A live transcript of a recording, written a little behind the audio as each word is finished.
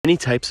Many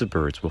types of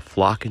birds will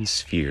flock in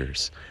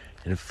spheres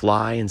and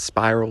fly in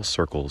spiral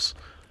circles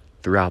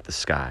throughout the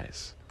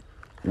skies,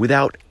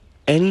 without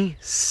any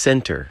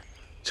center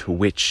to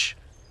which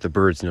the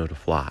birds know to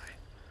fly.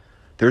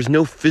 There is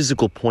no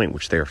physical point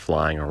which they are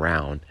flying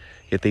around,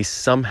 yet they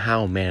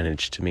somehow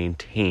manage to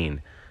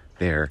maintain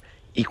their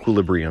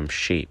equilibrium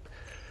shape.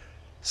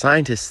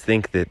 Scientists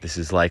think that this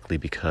is likely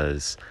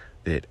because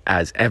that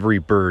as every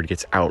bird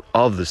gets out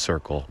of the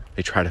circle,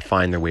 they try to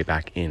find their way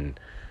back in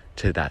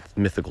to that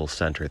mythical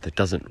center that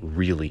doesn't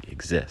really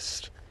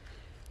exist.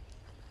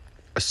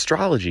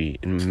 Astrology,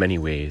 in many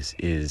ways,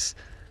 is,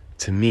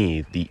 to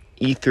me, the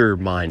ether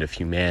mind of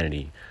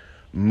humanity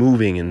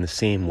moving in the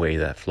same way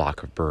that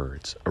flock of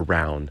birds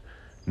around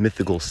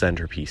mythical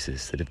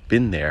centerpieces that have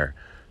been there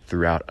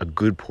throughout a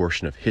good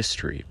portion of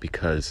history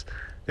because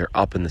they're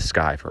up in the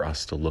sky for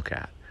us to look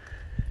at.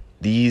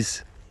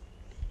 These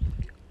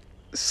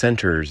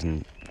centers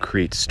and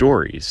create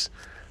stories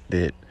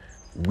that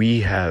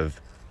we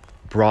have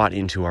brought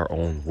into our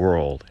own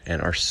world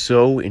and are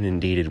so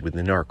inundated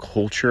within our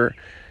culture,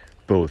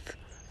 both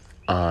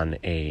on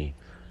a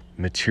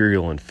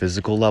material and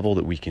physical level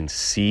that we can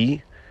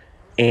see,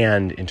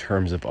 and in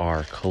terms of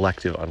our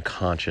collective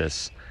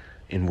unconscious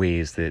in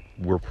ways that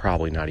we're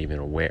probably not even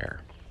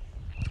aware.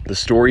 The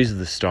stories of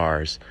the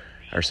stars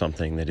are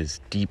something that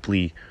is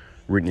deeply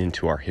written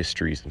into our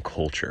histories and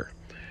culture.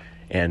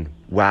 And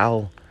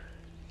while,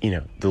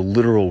 the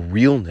literal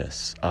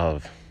realness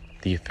of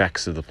the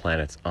effects of the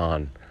planets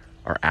on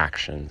our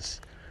actions,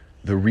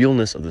 the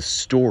realness of the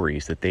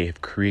stories that they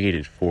have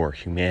created for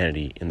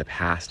humanity in the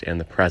past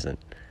and the present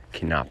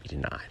cannot be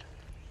denied.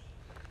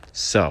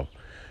 So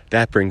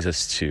that brings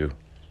us to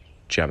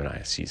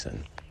Gemini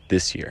season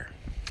this year.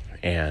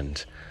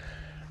 And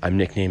I'm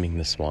nicknaming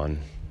this one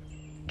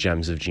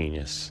Gems of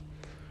Genius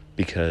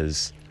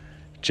because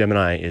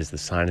Gemini is the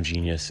sign of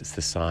genius. It's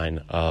the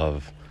sign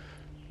of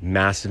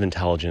massive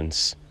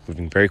intelligence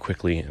moving very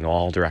quickly in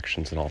all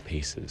directions and all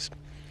paces.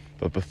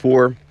 But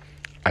before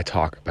I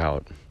talk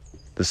about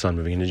the sun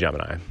moving into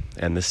Gemini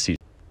and this season.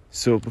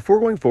 So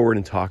before going forward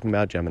and talking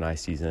about Gemini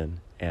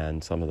season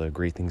and some of the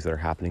great things that are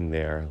happening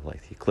there,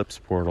 like the eclipse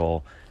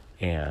portal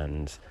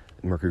and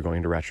Mercury going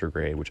into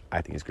retrograde, which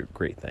I think is a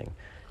great thing.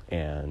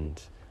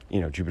 And,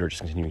 Jupiter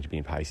just continuing to be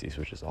in Pisces,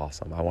 which is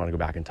awesome. I want to go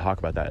back and talk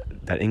about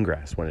that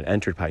ingress when it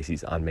entered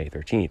Pisces on May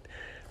 13th,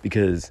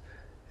 because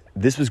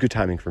this was good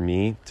timing for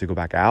me to go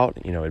back out.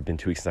 It had been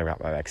 2 weeks since I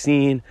got my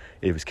vaccine.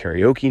 It was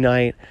karaoke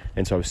night.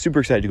 And so I was super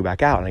excited to go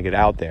back out, and I get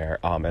out there,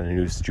 and I knew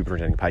it was Jupiter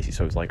entering Pisces.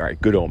 So I was like, all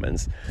right, good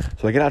omens.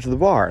 So I get out to the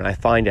bar and I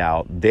find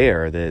out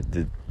there that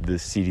the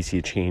CDC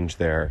had changed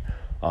their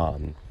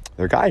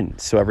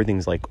guidance. So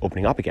everything's like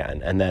opening up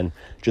again. And then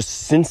just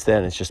since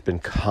then, it's just been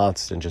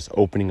constant, just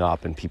opening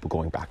up and people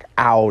going back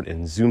out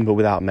and Zumba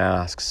without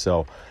masks.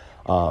 So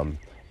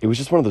it was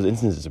just one of those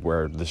instances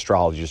where the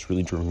astrology just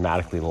really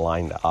dramatically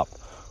lined up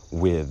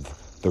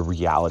with the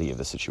reality of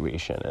the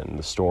situation and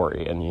the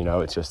story. And,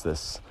 it's just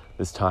this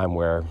time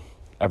where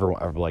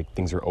everyone, like,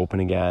 things are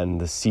open again.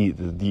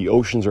 The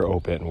oceans are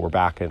open. We're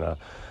back in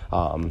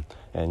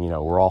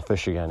we're all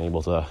fish again,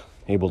 able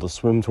to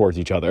swim towards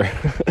each other.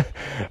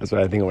 That's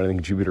what I think of when I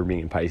think Jupiter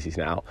being in Pisces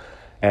now.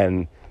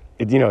 And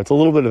it's a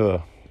little bit of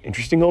a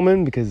interesting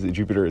omen because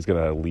Jupiter is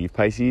going to leave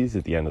Pisces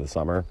at the end of the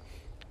summer,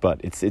 but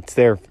it's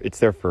there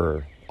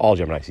for all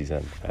Gemini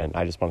season. And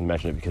I just wanted to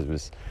mention it because it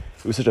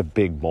was such a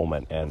big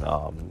moment. And,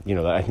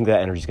 I think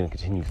that energy is going to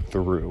continue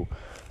through.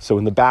 So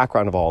in the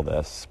background of all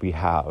this, we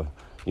have,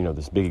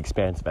 this big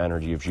expansive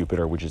energy of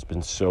Jupiter, which has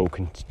been so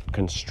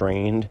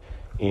constrained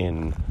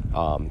in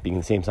being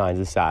the same signs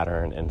as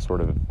Saturn and sort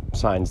of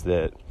signs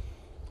that,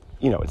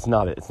 it's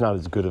not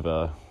as good of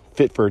a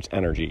fit for its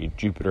energy.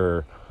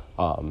 Jupiter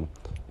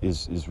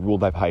is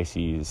ruled by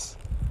Pisces,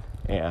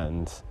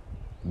 and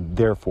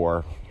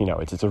therefore,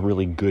 it's a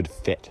really good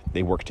fit.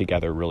 They work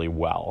together really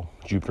well.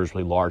 Jupiter's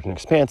really large and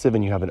expansive,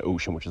 and you have an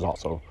ocean, which is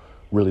also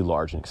really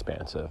large and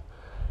expansive.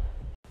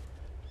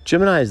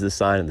 Gemini is the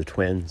sign of the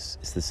twins.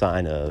 It's the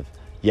sign of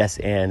yes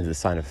and, the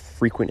sign of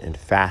frequent and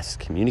fast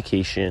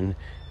communication.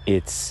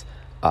 It's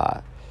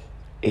a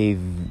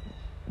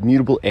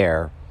mutable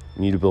air.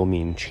 Mutable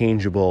meaning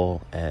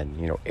changeable,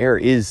 and air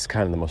is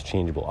kind of the most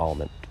changeable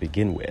element to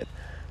begin with.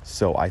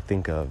 So I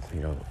think of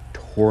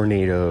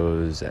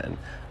tornadoes and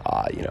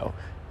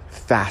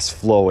fast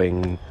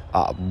flowing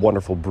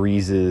wonderful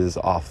breezes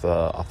off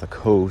the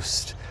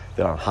coast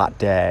that on a hot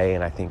day,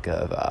 and I think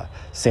of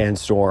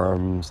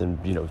sandstorms and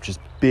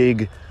just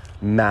big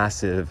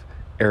massive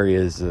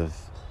areas of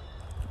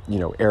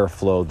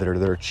airflow that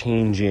are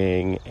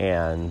changing.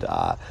 And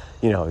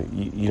in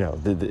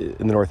the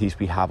Northeast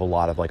we have a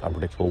lot of like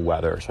unpredictable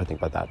weather, so I think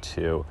about that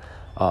too.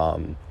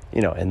 And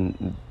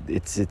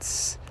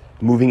it's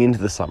moving into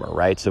the summer,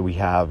 right? So we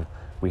have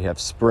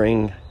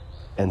spring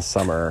and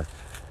summer.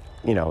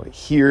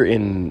 Here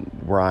in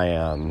where I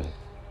am,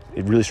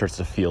 it really starts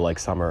to feel like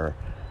summer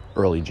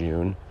early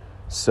June.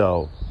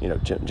 So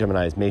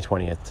Gemini is May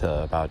 20th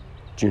to about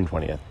June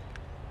 20th,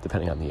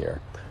 depending on the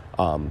year.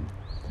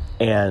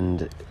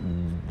 And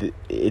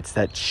it's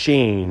that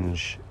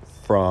change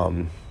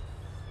from,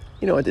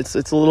 it's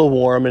a little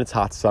warm and it's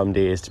hot some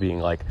days, to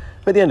being like,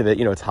 by the end of it,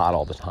 it's hot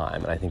all the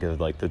time. And I think of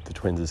like the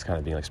twins as kind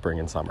of being like spring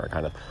and summer,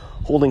 kind of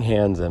holding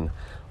hands and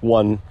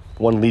one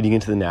leading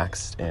into the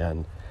next.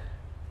 And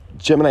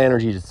Gemini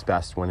energy is its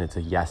best when it's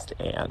a yes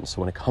and.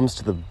 So when it comes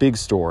to the big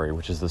story,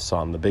 which is the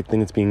sun, the big thing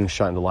that's being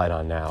shined the light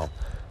on now,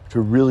 to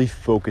really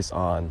focus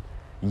on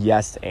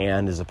yes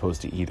and as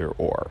opposed to either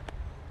or.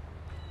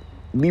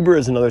 Libra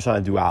is another sign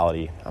of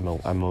duality. I'm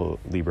a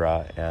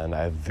Libra, and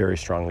I have very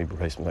strong Libra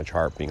placement in my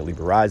chart, being a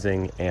Libra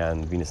rising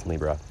and Venus in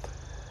Libra.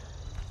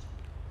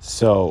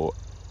 So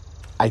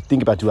I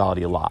think about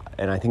duality a lot,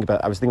 and I was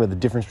thinking about the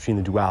difference between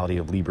the duality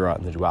of Libra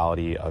and the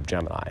duality of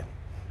Gemini.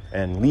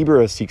 And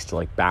Libra seeks to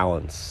like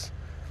balance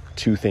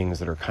two things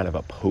that are kind of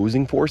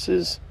opposing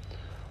forces,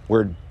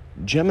 where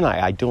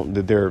Gemini,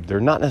 they're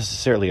not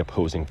necessarily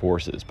opposing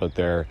forces, but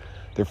they're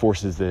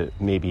forces that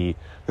maybe,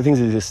 they're things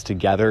that exist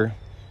together,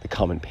 that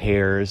come in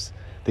pairs,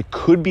 that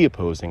could be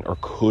opposing or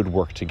could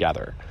work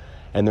together.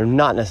 And they're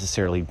not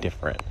necessarily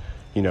different.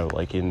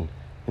 Like in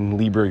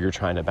Libra, you're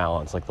trying to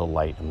balance like the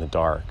light and the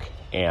dark,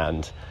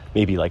 and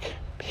maybe like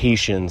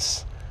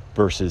patience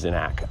versus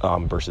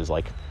versus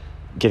like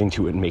getting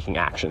to it and making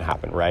action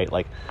happen, right?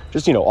 Like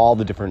just, all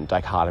the different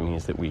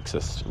dichotomies that we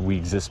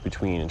exist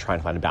between, and trying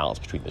to find a balance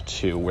between the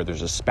two, where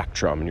there's a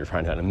spectrum and you're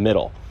trying to find a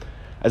middle.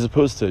 As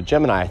opposed to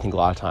Gemini, I think a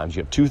lot of times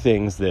you have two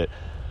things that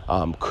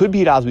could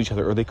be at odds with each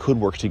other, or they could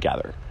work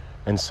together.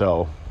 And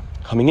so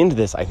coming into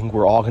this, I think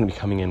we're all going to be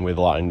coming in with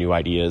a lot of new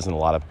ideas and a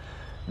lot of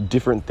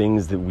different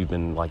things that we've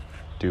been like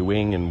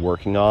doing and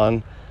working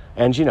on.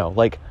 And,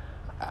 like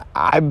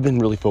I've been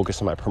really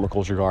focused on my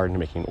permaculture garden,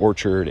 making an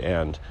orchard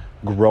and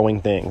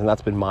growing things. And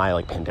that's been my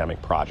like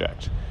pandemic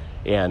project.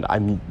 And I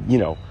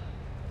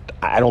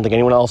don't think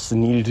anyone else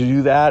needed to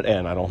do that.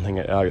 And I think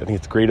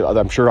it's great.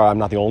 I'm sure I'm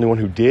not the only one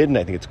who did. And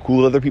I think it's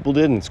cool that other people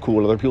did. And it's cool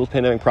what other people's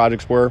pandemic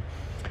projects were.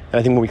 And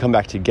I think when we come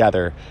back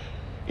together,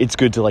 it's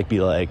good to like be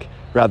like,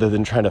 rather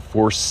than trying to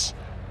force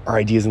our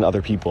ideas into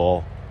other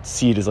people,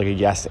 see it as like a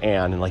yes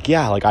and like,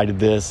 yeah, like I did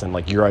this and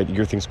like your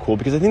thing's cool.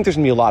 Because I think there's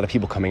gonna be a lot of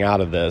people coming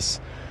out of this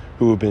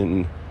who have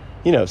been,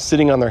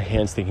 sitting on their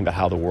hands thinking about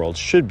how the world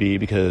should be,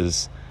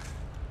 because,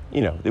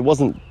 it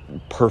wasn't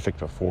perfect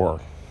before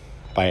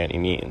by any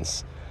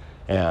means.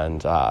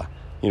 And,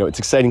 it's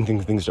exciting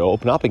things to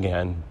open up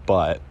again,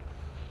 but,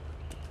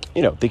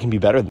 they can be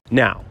better.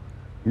 Now,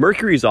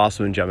 Mercury is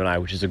also in Gemini,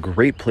 which is a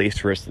great place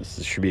for us.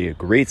 This should be a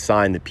great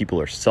sign that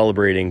people are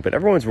celebrating, but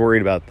everyone's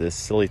worried about this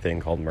silly thing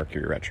called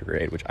Mercury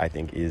retrograde, which I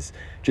think is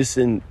just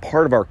in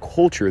part of our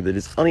culture that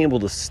is unable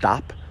to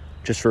stop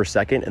just for a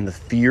second, and the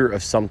fear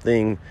of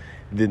something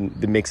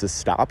that makes us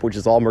stop, which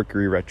is all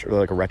Mercury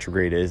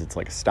retrograde is. It's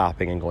like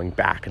stopping and going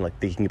back and like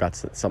thinking about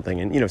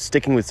something and,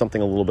 sticking with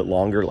something a little bit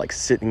longer, like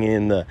sitting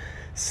in the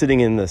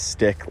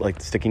stick, like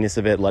the stickiness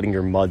of it, letting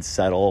your mud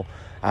settle.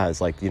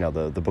 As like,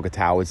 the Book of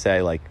Tao would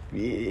say, like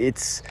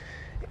it's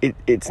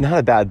not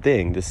a bad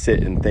thing to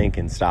sit and think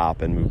and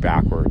stop and move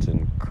backwards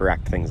and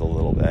correct things a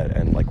little bit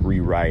and like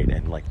rewrite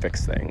and like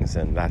fix things.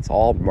 And that's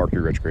all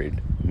Mercury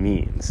retrograde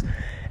means.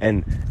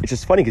 And it's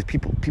just funny because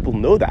people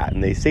know that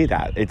and they say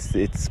that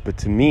but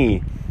to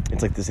me,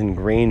 it's like this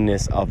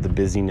ingrainedness of the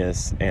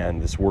busyness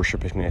and this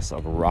worshipiness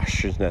of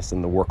rushness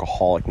and the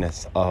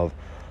workaholicness of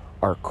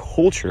our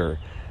culture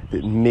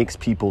that makes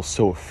people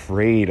so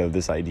afraid of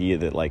this idea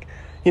that like,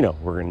 we're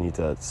going to need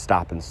to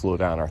stop and slow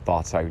down our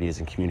thoughts, ideas,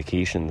 and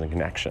communications and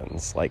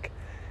connections. Like,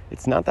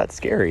 it's not that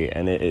scary,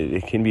 and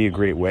it can be a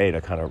great way to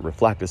kind of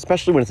reflect,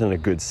 especially when it's in a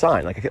good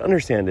sign. Like, I could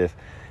understand if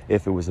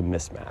it was a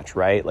mismatch,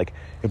 right? Like,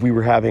 if we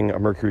were having a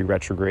Mercury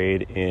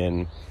retrograde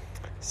in,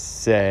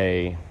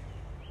 say,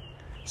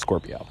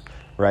 Scorpio,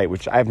 right?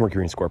 Which I have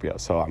Mercury in Scorpio,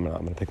 so I'm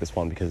gonna pick this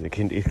one because it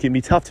can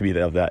be tough to be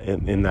that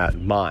in that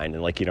mind,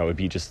 and like, it'd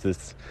be just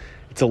this.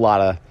 It's a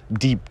lot of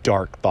deep,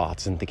 dark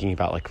thoughts and thinking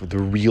about like the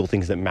real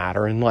things that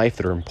matter in life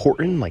that are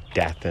important, like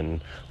death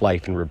and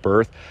life and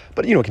rebirth.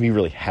 But, it can be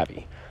really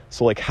heavy.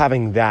 So like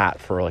having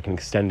that for like an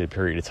extended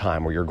period of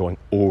time where you're going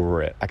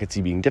over it, I could see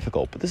being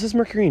difficult. But this is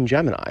Mercury in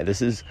Gemini.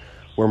 This is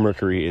where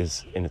Mercury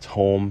is in its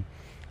home,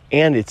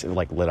 and it's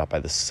like lit up by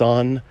the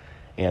sun,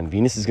 and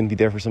Venus is going to be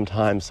there for some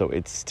time. So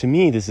it's, to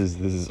me, this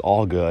is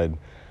all good.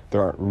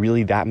 There aren't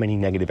really that many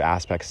negative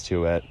aspects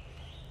to it.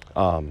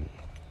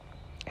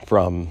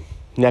 From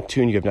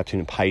Neptune, you have Neptune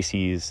in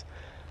Pisces,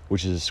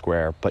 which is a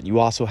square, but you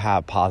also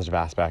have positive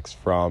aspects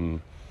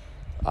from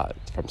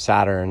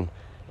Saturn,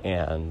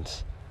 and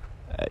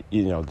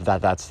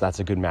that's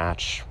a good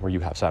match where you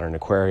have Saturn in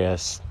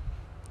Aquarius,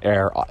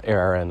 air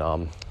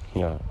and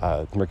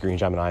Mercury in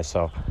Gemini.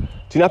 So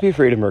do not be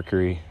afraid of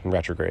Mercury in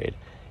retrograde.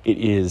 It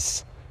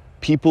is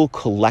people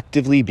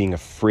collectively being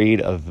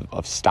afraid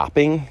of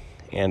stopping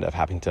and of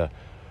having to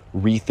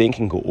rethink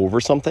and go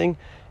over something,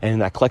 and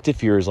that collective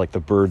fear is like the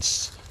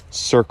birds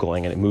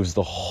circling, and it moves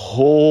the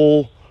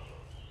whole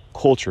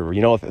culture.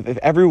 If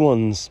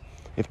everyone's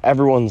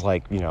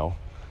like,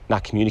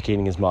 not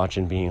communicating as much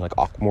and being like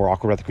more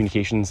awkward about the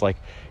communications, like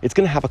it's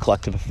going to have a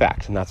collective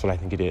effect. And that's what I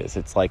think it is.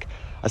 It's like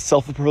a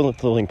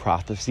self-fulfilling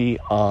prophecy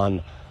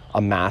on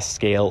a mass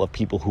scale of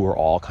people who are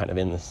all kind of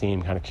in the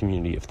same kind of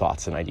community of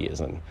thoughts and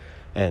ideas,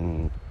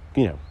 and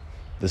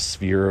the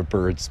sphere of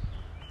birds,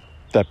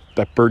 that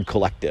bird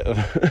collective.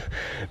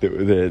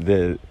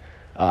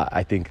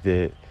 I think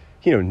that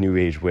New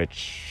Age,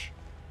 witch,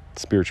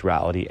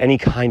 spirituality, any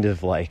kind of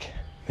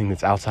thing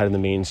that's outside of the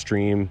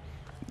mainstream,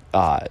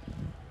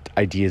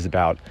 ideas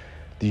about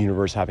the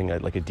universe having a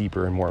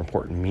deeper and more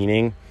important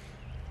meaning.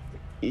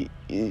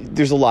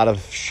 There's a lot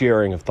of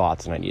sharing of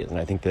thoughts and ideas, and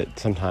I think that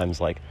sometimes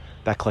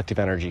that collective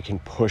energy can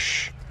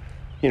push,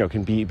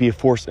 can be a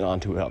force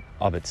onto it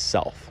of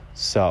itself.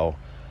 So,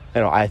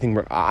 I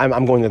think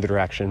I'm going the other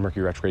direction.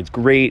 Mercury retrograde's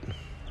great.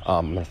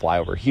 I'm going to fly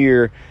over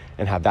here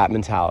and have that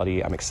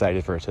mentality. I'm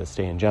excited for it to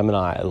stay in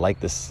Gemini. I like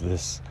this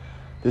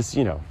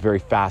very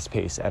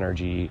fast-paced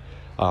energy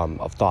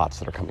of thoughts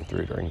that are coming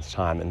through during this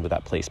time and with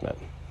that placement.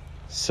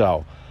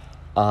 So,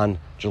 on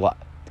July,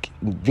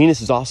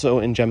 Venus is also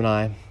in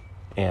Gemini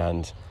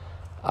and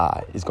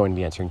is going to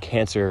be entering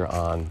Cancer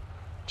on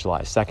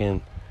July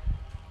 2nd.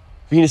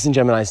 Venus in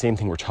Gemini, same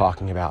thing we're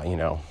talking about,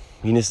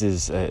 Venus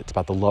is, it's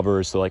about the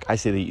lovers. So I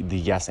say the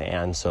yes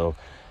and. So,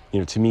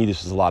 to me,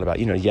 this is a lot about,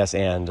 yes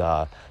and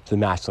to the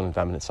masculine and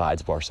feminine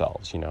sides of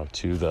ourselves,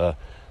 to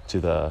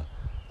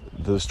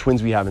those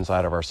twins we have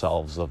inside of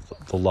ourselves, of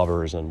the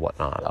lovers and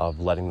whatnot, of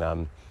letting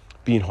them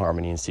be in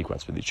harmony and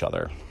sequence with each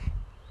other.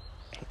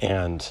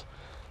 And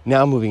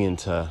now moving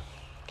into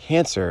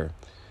Cancer,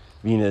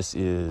 Venus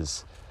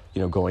is,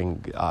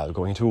 going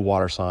into a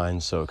water sign.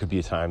 So it could be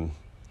a time,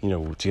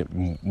 to get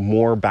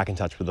more back in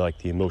touch with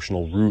the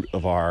emotional root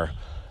of our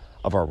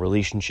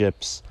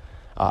relationships.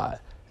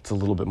 It's a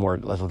little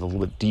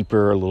bit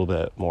deeper, a little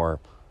bit more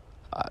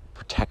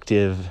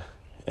protective,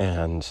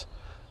 and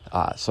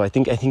so I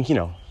think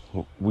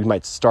we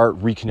might start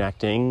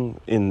reconnecting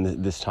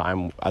in this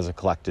time as a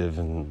collective,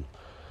 and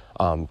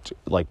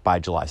by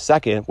July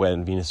 2nd,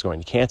 when Venus is going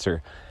to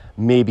Cancer,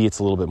 maybe it's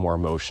a little bit more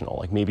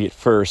emotional. Maybe at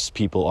first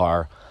people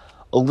are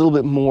a little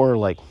bit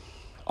more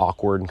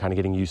awkward and kind of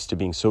getting used to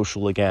being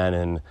social again,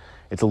 and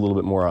it's a little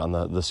bit more on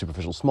the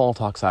superficial small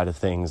talk side of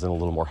things, and a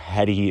little more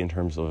heady in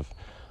terms of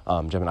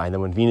Gemini. And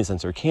then when Venus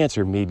enters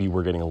Cancer, maybe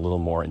we're getting a little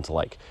more into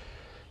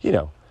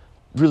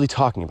really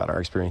talking about our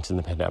experience in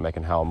the pandemic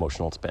and how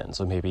emotional it's been.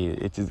 So maybe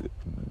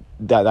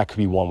that could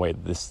be one way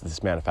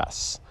this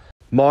manifests.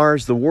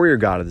 Mars, the warrior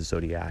god of the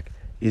zodiac,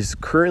 is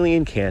currently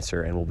in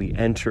Cancer and will be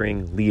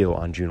entering Leo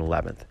on June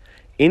 11th.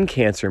 In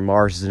Cancer,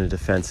 Mars is in a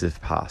defensive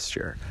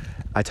posture.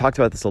 I talked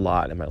about this a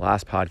lot in my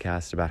last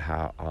podcast about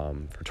how,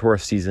 for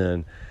Taurus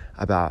season,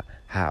 about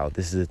how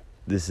this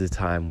is a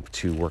time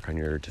to work on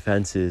your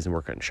defenses and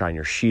work on shine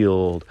your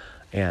shield,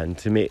 and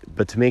to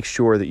make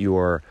sure that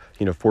your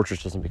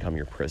fortress doesn't become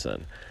your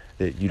prison,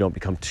 that you don't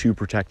become too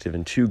protective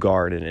and too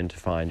guarded, and to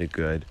find a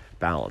good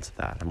balance of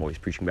that. I'm always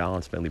preaching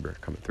balance, my Libra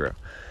coming through.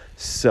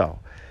 So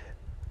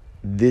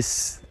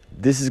this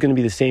is going to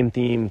be the same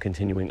theme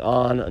continuing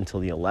on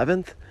until the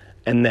 11th,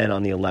 and then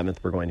on the 11th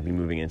we're going to be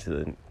moving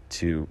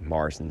to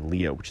Mars in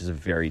Leo, which is a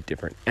very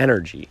different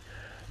energy.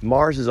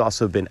 Mars has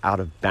also been out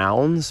of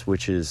bounds,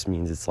 which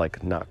means it's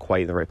not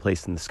quite in the right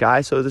place in the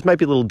sky. So this might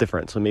be a little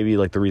different. So maybe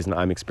the reason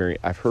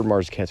I've heard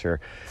Mars Cancer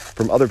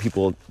from other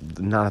people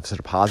not have such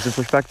a positive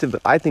perspective,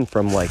 but I think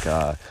from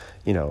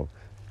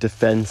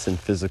defense and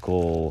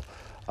physical,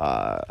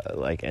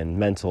 and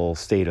mental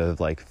state of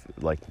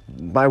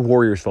my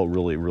warriors felt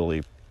really,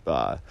 really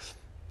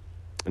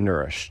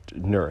nourished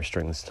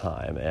during this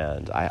time,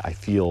 and I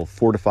feel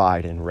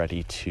fortified and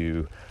ready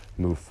to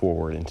move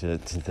forward into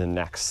the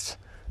next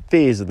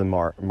phase of the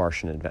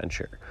Martian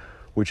adventure,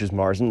 which is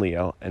Mars in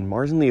Leo. And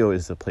Mars in Leo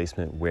is a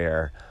placement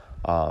where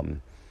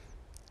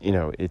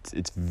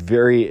it's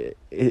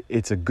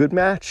a good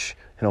match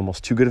and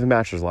almost too good of a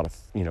match. There's a lot of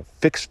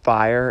fixed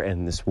fire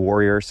and this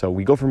warrior, so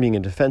we go from being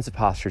in defensive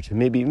posture to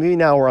maybe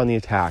now we're on the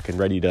attack and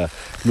ready to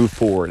move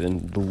forward.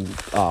 And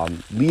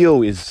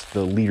Leo is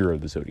the leader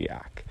of the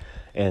zodiac,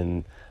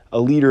 and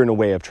a leader in a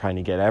way of trying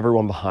to get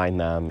everyone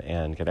behind them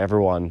and get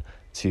everyone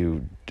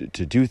to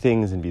do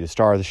things and be the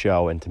star of the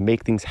show and to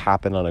make things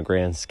happen on a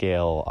grand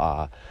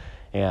scale.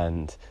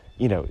 And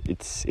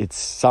it's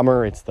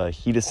summer, it's the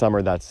heat of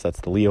summer, that's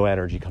the Leo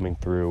energy coming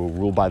through,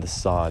 ruled by the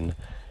sun.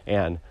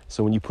 And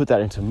so when you put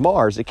that into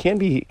Mars, it can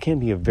be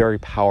a very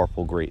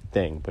powerful, great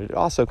thing, but it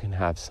also can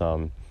have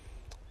some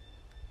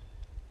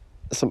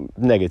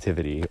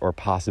negativity or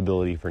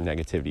possibility for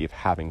negativity of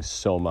having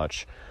so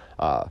much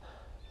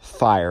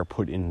fire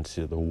put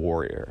into the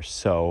warrior.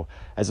 So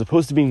as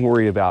opposed to being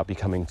worried about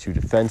becoming too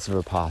defensive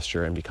a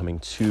posture and becoming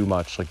too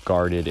much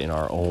guarded in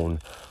our own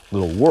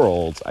little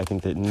worlds, I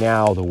think that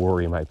now the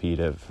worry might be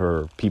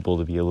for people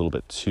to be a little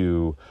bit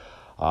too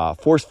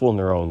forceful in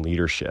their own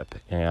leadership.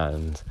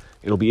 And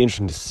it'll be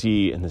interesting to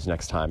see in this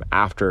next time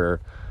after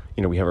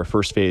we have our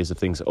first phase of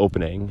things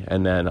opening,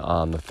 and then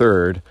on the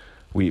 3rd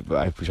we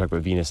talked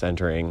about Venus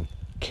entering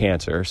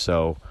Cancer,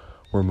 so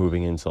we're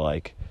moving into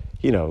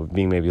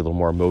being maybe a little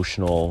more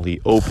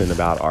emotionally open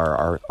about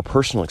our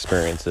personal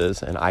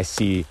experiences. And I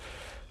see,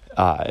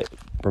 and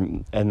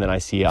then I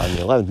see on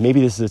the 11th, maybe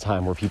this is a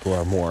time where people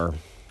are more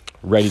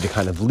ready to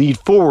kind of lead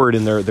forward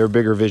in their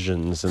bigger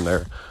visions and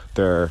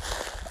their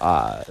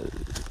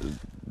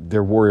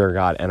warrior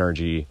god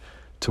energy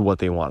to what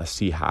they want to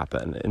see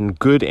happen in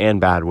good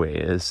and bad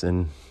ways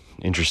and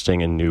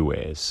interesting and new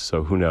ways.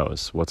 So who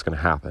knows what's going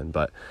to happen?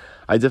 But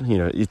I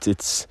definitely,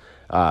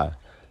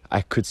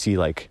 I could see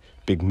like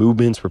big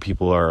movements where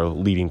people are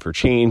leading for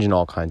change in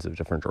all kinds of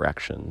different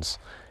directions.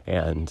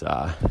 And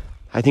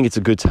I think it's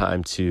a good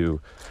time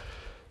to,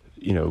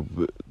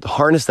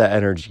 harness that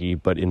energy,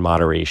 but in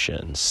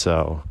moderation.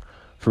 So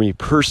for me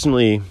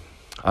personally,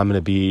 I'm going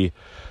to be,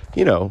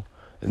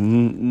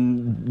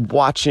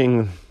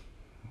 watching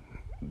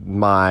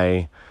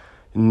my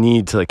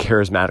need to like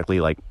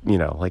charismatically,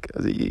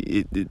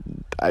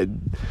 I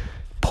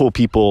pull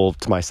people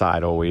to my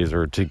side always,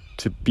 or to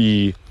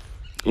be,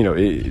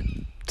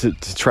 to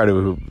try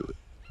to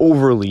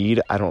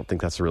overlead. I don't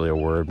think that's really a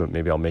word, but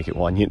maybe I'll make it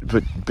one.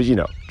 But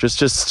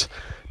just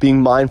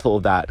being mindful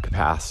of that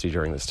capacity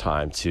during this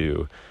time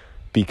to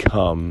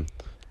become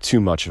too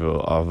much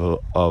of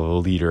a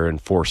leader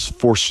and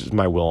force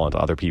my will onto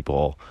other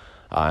people.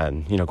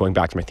 And, going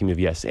back to my theme of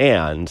yes,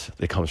 and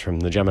it comes from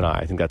the Gemini.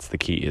 I think that's the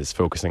key, is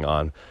focusing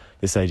on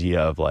this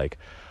idea of like,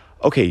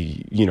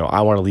 okay,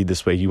 I want to lead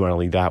this way, you want to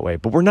lead that way,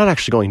 but we're not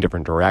actually going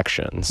different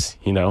directions,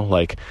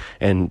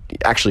 and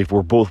actually if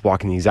we're both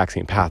walking the exact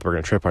same path, we're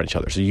going to trip on each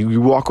other. So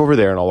you walk over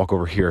there and I'll walk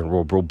over here, and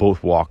we'll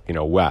both walk,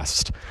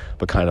 west,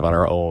 but kind of on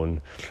our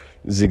own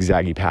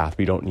zigzaggy path.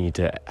 We don't need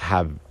to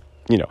have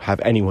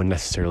anyone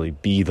necessarily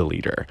be the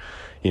leader,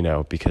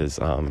 because,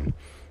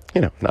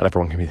 not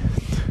everyone can be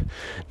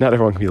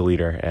the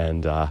leader.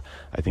 And, I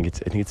think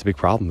it's a big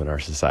problem in our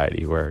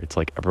society, where it's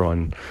like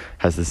everyone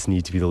has this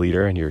need to be the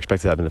leader and you're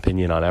expected to have an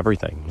opinion on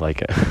everything.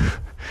 Like,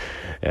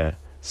 yeah.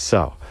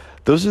 So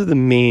those are the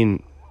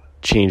main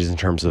changes in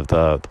terms of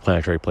the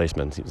planetary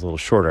placement. It was a little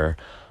shorter.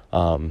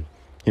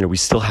 We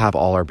still have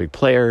all our big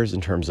players in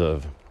terms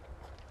of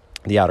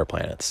the outer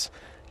planets.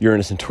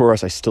 Uranus and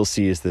Taurus, I still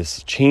see as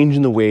this change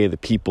in the way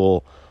that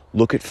people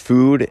look at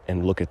food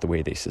and look at the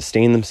way they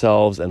sustain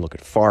themselves and look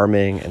at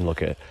farming and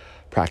look at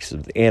practices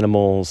with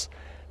animals,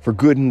 for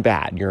good and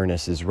bad.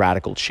 Uranus is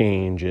radical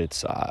change.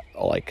 It's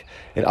like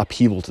an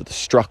upheaval to the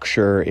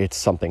structure. It's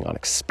something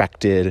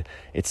unexpected.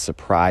 It's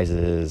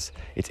surprises.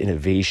 It's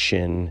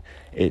innovation.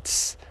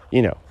 It's,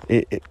 the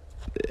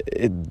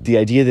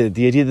idea that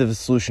the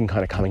solution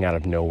kind of coming out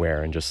of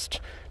nowhere and just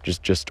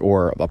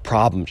or a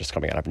problem just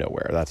coming out of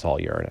nowhere. That's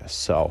all Uranus.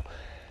 So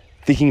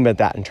thinking about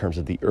that in terms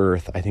of the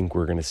Earth, I think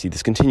we're going to see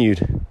this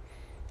continued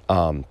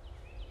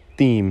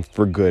theme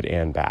for good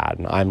and bad.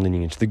 And I'm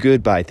leaning into the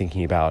good by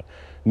thinking about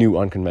new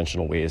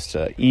unconventional ways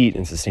to eat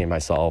and sustain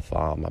myself.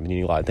 I've been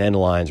eating a lot of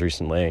dandelions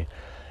recently,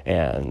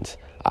 and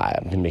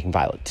I've been making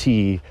violet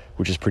tea,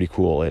 which is pretty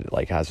cool. It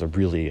like has a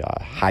really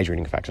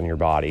hydrating effect on your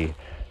body.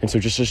 And so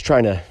just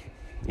trying to,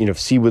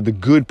 see what the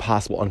good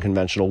possible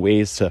unconventional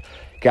ways to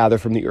gather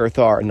from the earth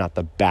are, and not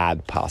the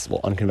bad possible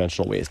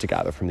unconventional ways to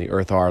gather from the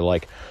earth are,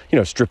 like,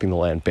 stripping the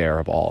land bare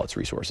of all its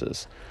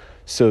resources.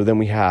 So then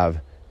we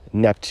have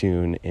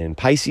Neptune in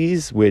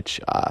Pisces, which,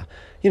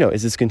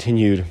 is this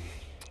continued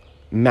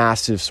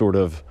massive sort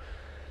of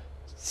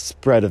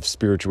spread of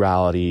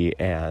spirituality.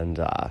 And,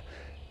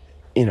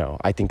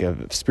 I think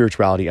of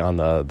spirituality on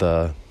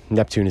the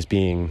Neptune as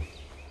being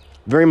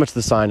very much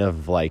the sign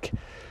of like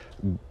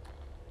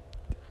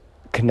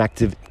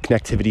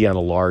connectivity on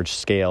a large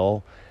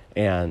scale.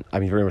 And I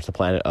mean, very much the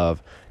planet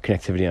of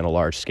connectivity on a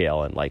large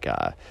scale, and like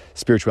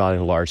spirituality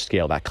on a large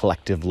scale, that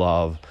collective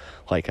love,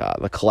 like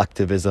the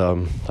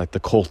collectivism, like the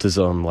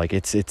cultism, like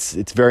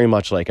it's very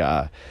much like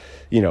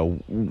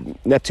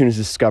Neptune is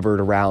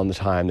discovered around the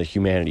time that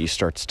humanity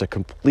starts to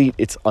complete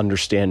its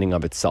understanding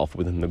of itself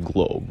within the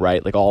globe,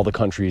 right? Like all the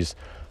countries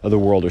of the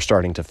world are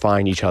starting to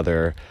find each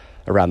other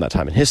around that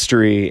time in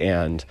history,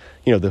 and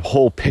the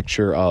whole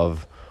picture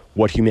of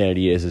what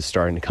humanity is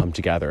starting to come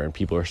together, and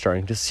people are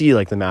starting to see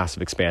like the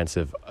massive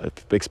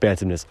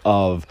expansiveness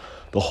of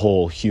the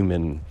whole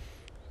human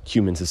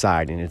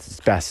society. And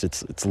it's best,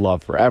 it's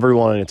love for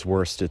everyone, and it's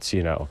worst, it's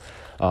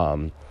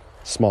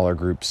smaller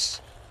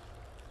groups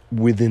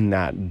within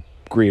that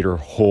greater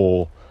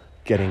whole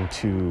getting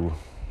too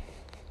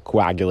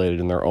coagulated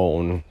in their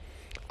own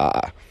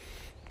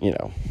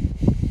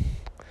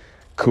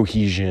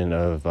cohesion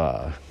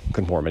of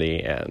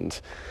conformity,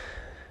 and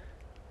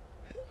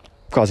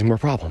causing more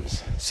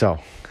problems. So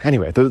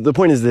anyway, the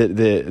point is that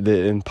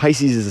the in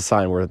Pisces is a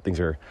sign where things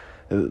are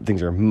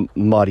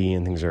muddy,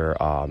 and things are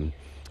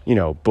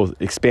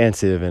both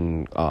expansive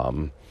and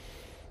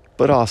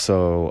but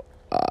also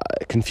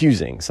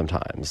confusing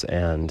sometimes.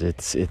 And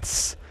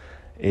it's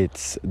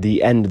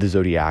the end of the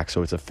zodiac,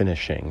 so it's a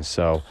finishing.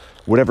 So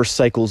whatever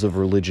cycles of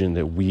religion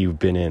that we've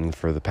been in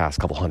for the past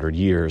couple hundred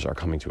years are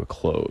coming to a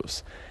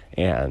close.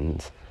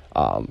 And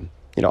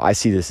I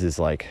see this as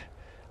like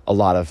a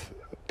lot of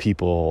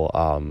people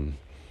are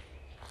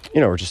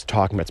just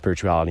talking about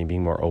spirituality and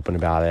being more open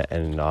about it,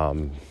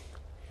 and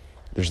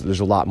there's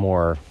a lot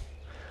more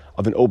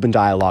of an open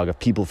dialogue of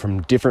people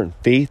from different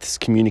faiths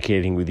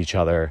communicating with each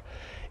other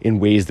in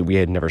ways that we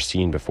had never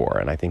seen before.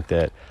 And I think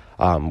that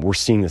we're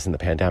seeing this in the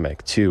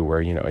pandemic too,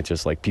 where, you know, it's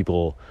just like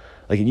people,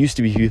 like it used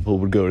to be people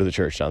would go to the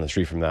church down the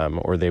street from them,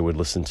 or they would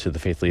listen to the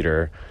faith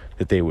leader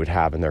that they would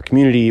have in their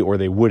community, or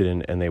they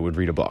wouldn't, and they would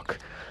read a book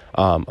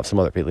of some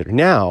other faith leader.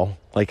 Now,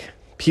 like,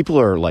 people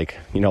are like,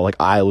 you know, like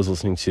I was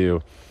listening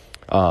to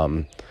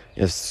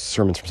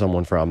sermons from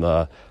someone from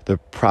the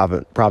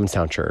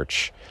Provincetown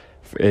Church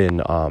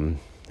in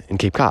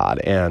Cape Cod,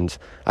 and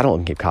I don't live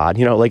in Cape Cod,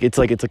 you know, like it's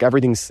like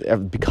everything's,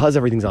 because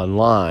everything's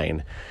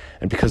online,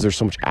 and because there's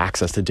so much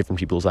access to different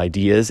people's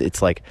ideas,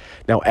 it's like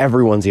now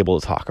everyone's able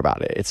to talk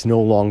about it. It's no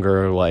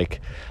longer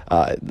like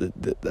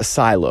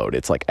siloed.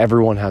 It's like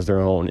everyone has their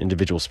own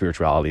individual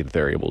spirituality that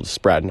they're able to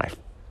spread, and I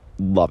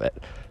love it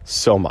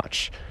so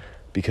much,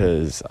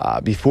 because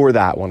before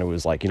that, when it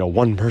was like, you know,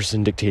 one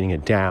person dictating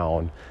it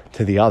down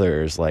to the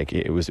others, like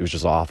it was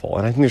just awful.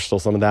 And I think there's still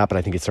some of that, but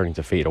I think it's starting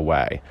to fade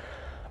away.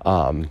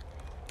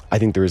 I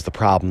think there is the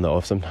problem, though,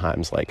 of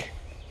sometimes, like,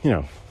 you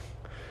know,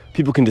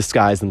 people can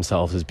disguise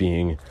themselves as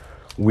being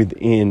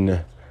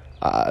within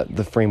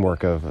the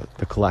framework of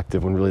the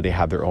collective when really they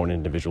have their own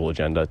individual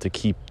agenda to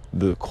keep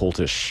the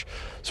cultish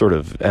sort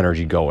of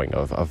energy going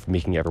of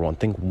making everyone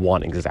think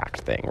one exact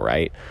thing,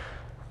 right?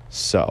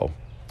 So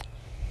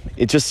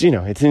it just, you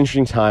know, it's an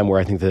interesting time where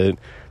I think that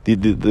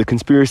the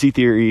conspiracy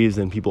theories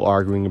and people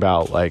arguing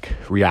about like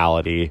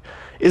reality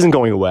isn't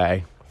going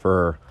away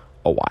for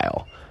a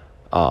while.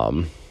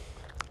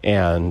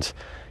 And,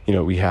 you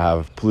know, we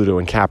have Pluto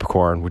and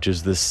Capricorn, which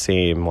is this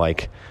same,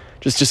 like,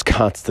 just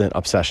constant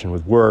obsession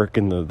with work,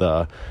 and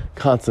the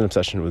constant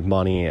obsession with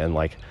money, and,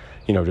 like,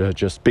 you know,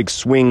 just big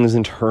swings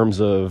in terms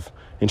of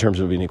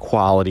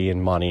inequality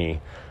and money.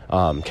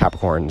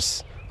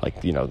 Capricorn's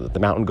like, you know, the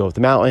mountain goes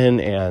the mountain,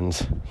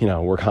 and, you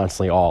know, we're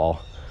constantly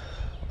all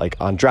like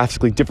on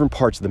drastically different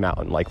parts of the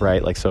mountain, like,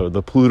 right? Like, so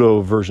the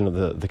Pluto version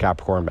of the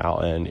Capricorn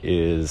mountain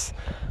is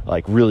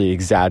like really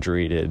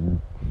exaggerated,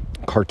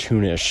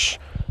 cartoonish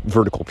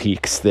vertical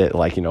peaks that,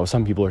 like, you know,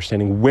 some people are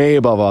standing way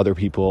above other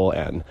people,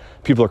 and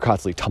people are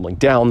constantly tumbling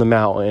down the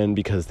mountain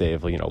because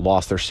they've, you know,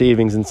 lost their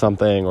savings in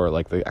something, or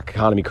like the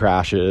economy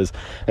crashes,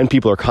 and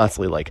people are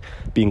constantly like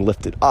being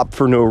lifted up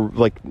for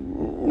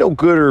no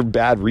good or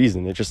bad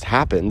reason. It just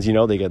happens, you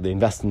know, they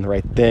invest in the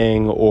right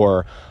thing,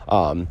 or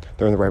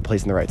they're in the right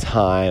place in the right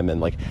time.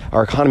 And like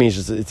our economy is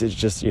just, it's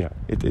just, you know,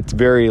 it's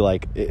very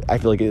like, I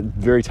feel like it's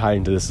very tied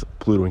into this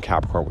Pluto and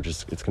Capricorn, which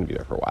is, it's going to be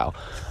there for a while,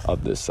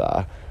 of this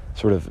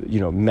sort of, you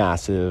know,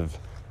 massive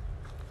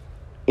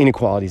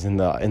inequalities in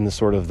the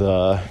sort of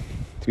the,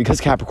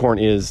 because Capricorn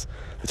is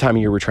the time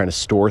of year we're trying to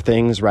store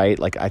things, right?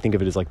 Like, I think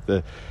of it as like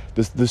the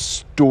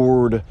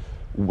stored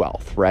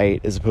wealth, right?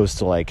 As opposed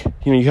to, like,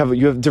 you know,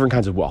 you have different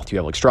kinds of wealth. You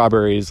have like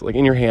strawberries like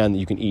in your hand that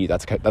you can eat.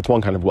 That's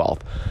one kind of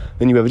wealth.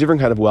 Then you have a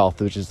different kind of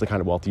wealth, which is the kind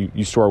of wealth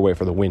you store away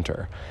for the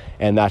winter.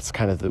 And that's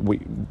kind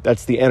of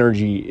that's the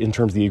energy in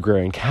terms of the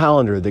agrarian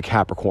calendar that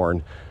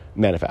Capricorn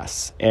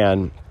manifests.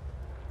 And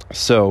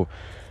so,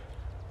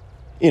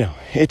 you know,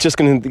 it's just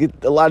going to,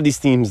 a lot of these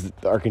themes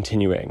are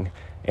continuing.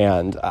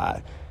 And,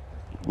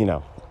 you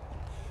know,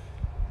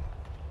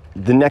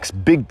 the next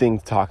big thing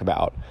to talk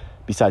about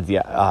besides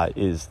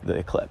is the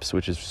eclipse,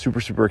 which is super,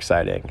 super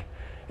exciting.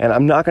 And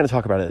I'm not going to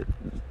talk about it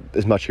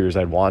as much here as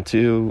I'd want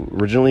to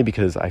originally,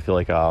 because I feel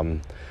like I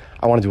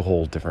want to do a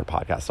whole different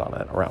podcast on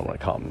it around when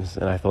it comes.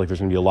 And I feel like there's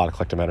going to be a lot of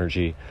collective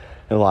energy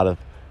and a lot of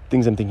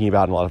things I'm thinking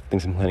about, and a lot of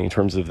things I'm planning in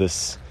terms of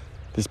this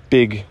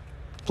big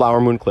flower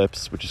moon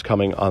eclipse, which is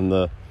coming on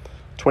the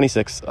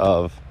 26th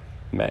of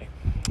May.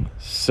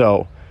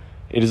 So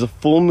it is a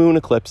full moon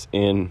eclipse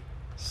in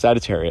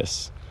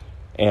Sagittarius,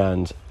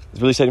 and it's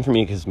really exciting for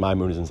me because my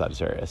moon is in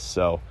Sagittarius.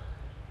 So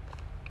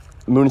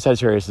moon in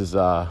Sagittarius is,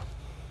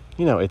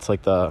 you know, it's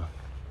like I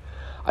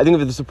think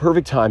of it as a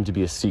perfect time to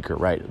be a seeker,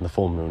 right? And the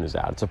full moon is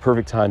out. It's a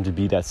perfect time to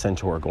be that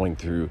centaur going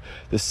through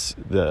the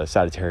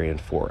Sagittarian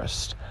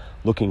forest,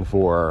 looking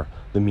for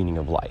the meaning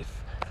of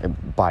life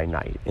by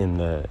night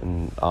and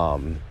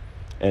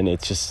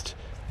it's just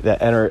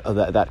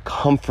that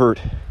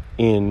comfort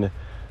in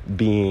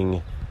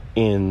being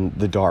in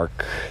the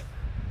dark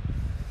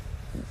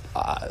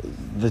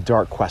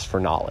quest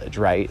for knowledge,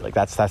 right? Like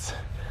that's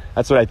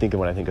what I think of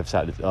when I think of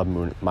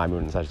my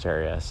moon in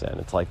Sagittarius. And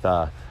it's like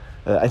I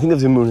think of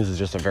the moon as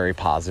just a very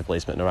positive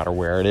placement. No matter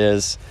where it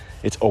is,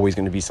 it's always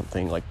going to be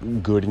something like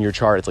good in your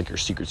chart. It's like your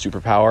secret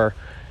superpower.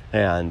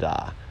 And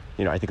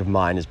you know, I think of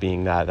mine as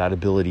being that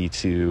ability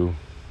to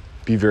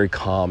be very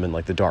calm in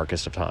like the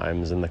darkest of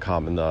times, and the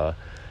calm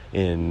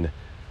in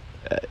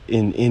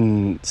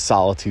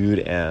solitude,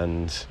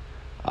 and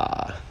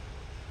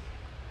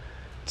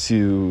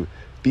to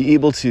be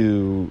able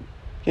to,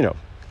 you know,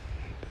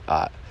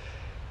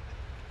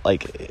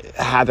 like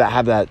have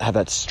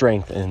that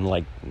strength, and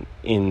like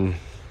in,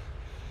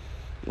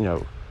 you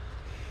know,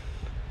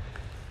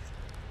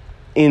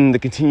 in the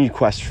continued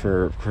quest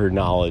for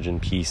knowledge and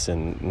peace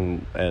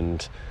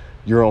and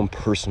your own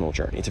personal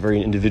journey. It's a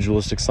very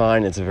individualistic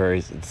sign. It's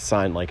a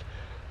sign like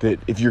that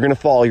if you're going to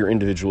follow your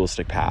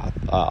individualistic path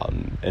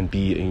and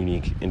be a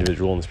unique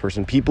individual in this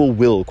person, people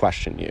will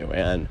question you.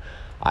 And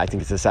I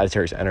think it's a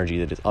Sagittarius energy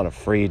that is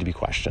unafraid to be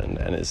questioned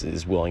and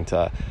is willing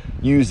to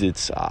use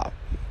its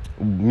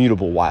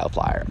mutable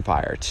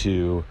wildfire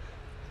to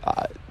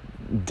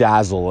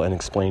dazzle and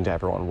explain to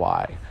everyone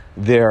why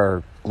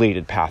their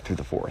bladed path through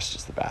the forest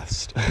is the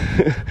best.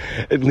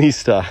 At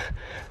least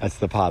that's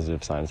the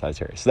positive sign of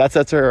Sagittarius. So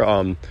that's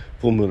our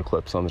full moon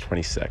eclipse on the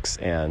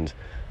 26th, and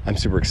I'm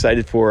super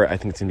excited for it. I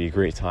think it's going to be a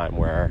great time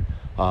where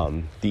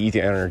the ether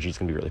energy is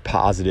going to be really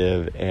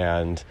positive,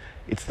 and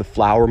it's the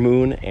flower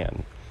moon.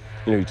 And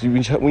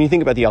when you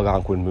think about the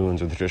Algonquin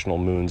moons or the traditional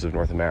moons of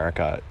North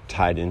America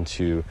tied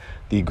into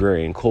the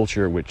agrarian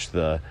culture, which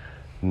the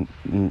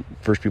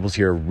first peoples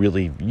here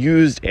really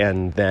used,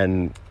 and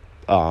then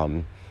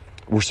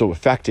were so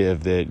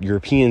effective that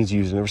Europeans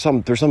used, and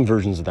there's some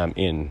versions of them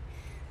in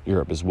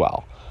Europe as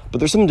well. But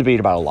there's some debate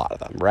about a lot of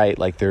them, right?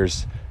 Like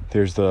there's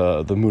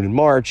the moon in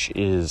March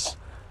is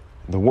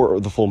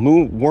the full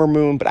moon, worm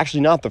moon, but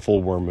actually not the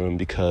full worm moon,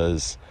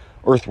 because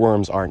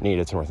earthworms aren't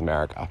native to North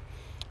America.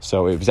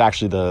 So it was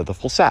actually the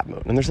full sap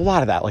moon. And there's a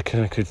lot of that, like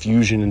kind of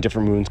confusion, and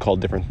different moons called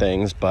different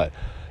things. But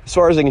as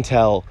far as I can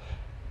tell,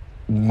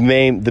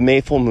 the May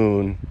full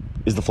moon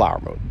is the flower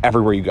moon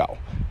everywhere you go.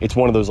 It's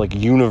one of those like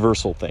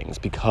universal things,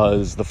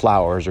 because the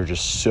flowers are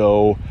just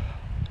so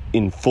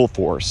in full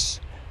force,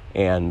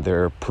 and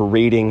they're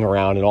parading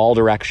around in all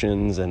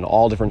directions and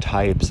all different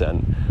types.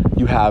 And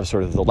you have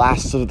sort of the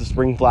last of the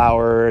spring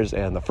flowers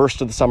and the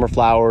first of the summer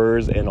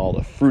flowers and all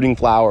the fruiting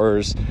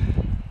flowers,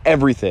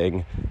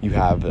 everything. You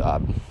have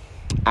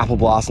apple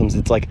blossoms.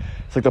 It's like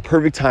the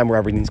perfect time where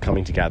everything's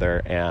coming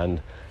together.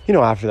 And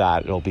after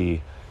that, it'll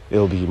be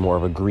more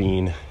of a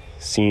green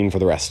scene for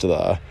the rest of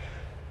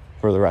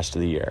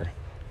the year.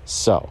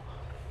 So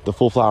the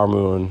full flower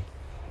moon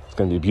is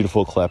going to be a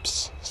beautiful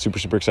eclipse. Super,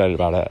 super excited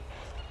about it.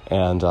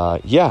 And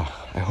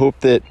I hope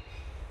that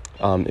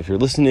if you're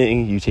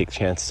listening, you take a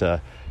chance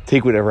to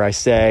take whatever I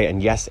say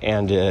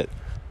and it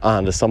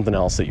onto something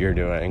else that you're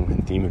doing in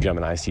the theme of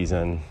Gemini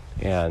season,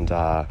 and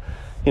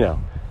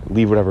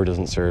leave whatever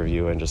doesn't serve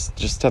you, and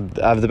just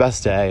have the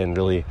best day, and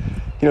really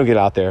get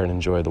out there and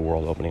enjoy the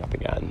world opening up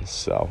again.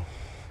 So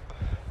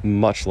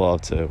much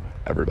love to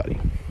everybody.